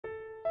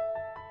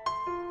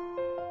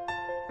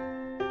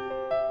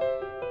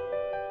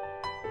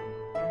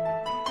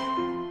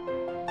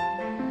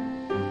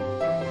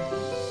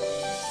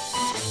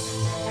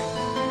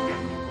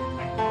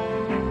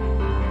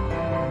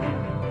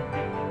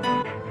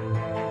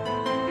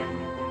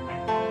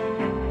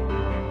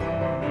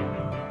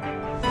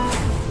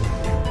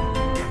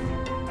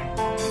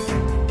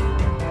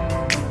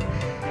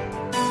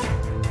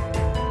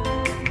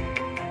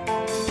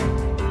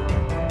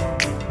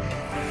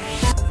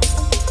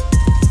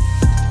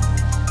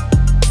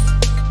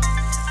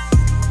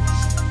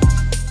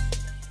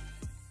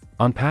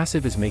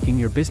ONPASSIVE is making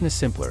your business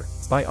simpler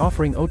by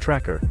offering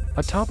OTracker,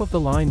 a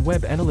top-of-the-line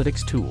web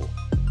analytics tool.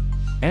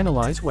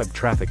 Analyze web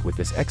traffic with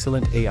this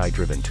excellent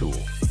AI-driven tool.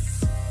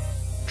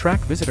 Track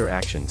visitor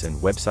actions and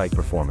website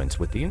performance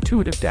with the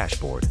intuitive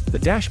dashboard. The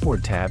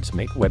dashboard tabs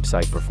make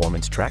website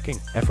performance tracking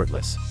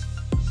effortless.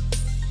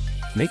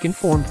 Make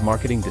informed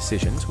marketing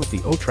decisions with the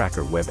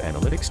OTracker web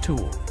analytics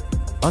tool.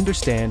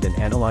 Understand and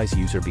analyze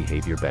user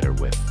behavior better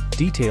with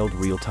detailed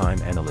real-time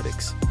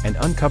analytics, and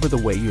uncover the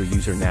way your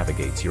user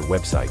navigates your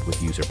website with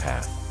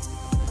UserPath.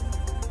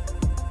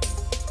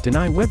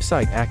 Deny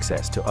website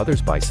access to others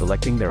by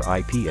selecting their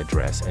IP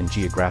address and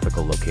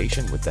geographical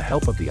location with the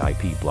help of the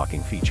IP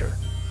blocking feature.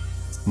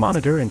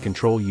 Monitor and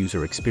control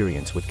user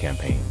experience with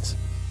campaigns.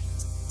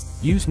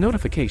 Use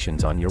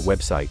notifications on your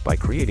website by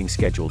creating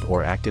scheduled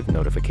or active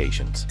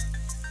notifications.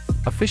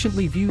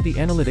 Efficiently view the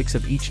analytics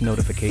of each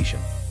notification.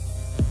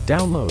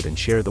 Download and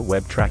share the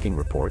web tracking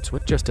reports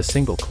with just a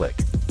single click.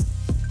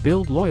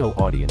 Build loyal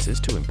audiences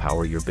to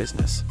empower your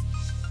business.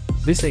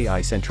 This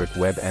AI-centric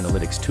web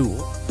analytics tool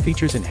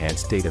features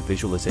enhanced data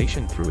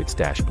visualization through its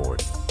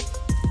dashboard.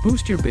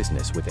 Boost your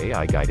business with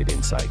AI-guided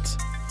insights.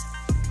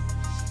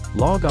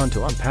 Log on to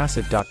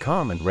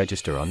ONPASSIVE.com and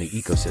register on the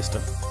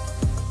ecosystem.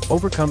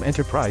 Overcome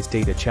enterprise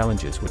data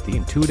challenges with the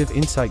intuitive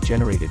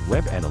insight-generated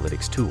web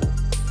analytics tool.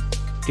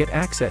 Get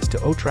access to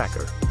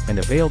OTracker and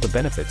avail the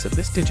benefits of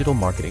this digital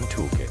marketing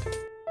toolkit.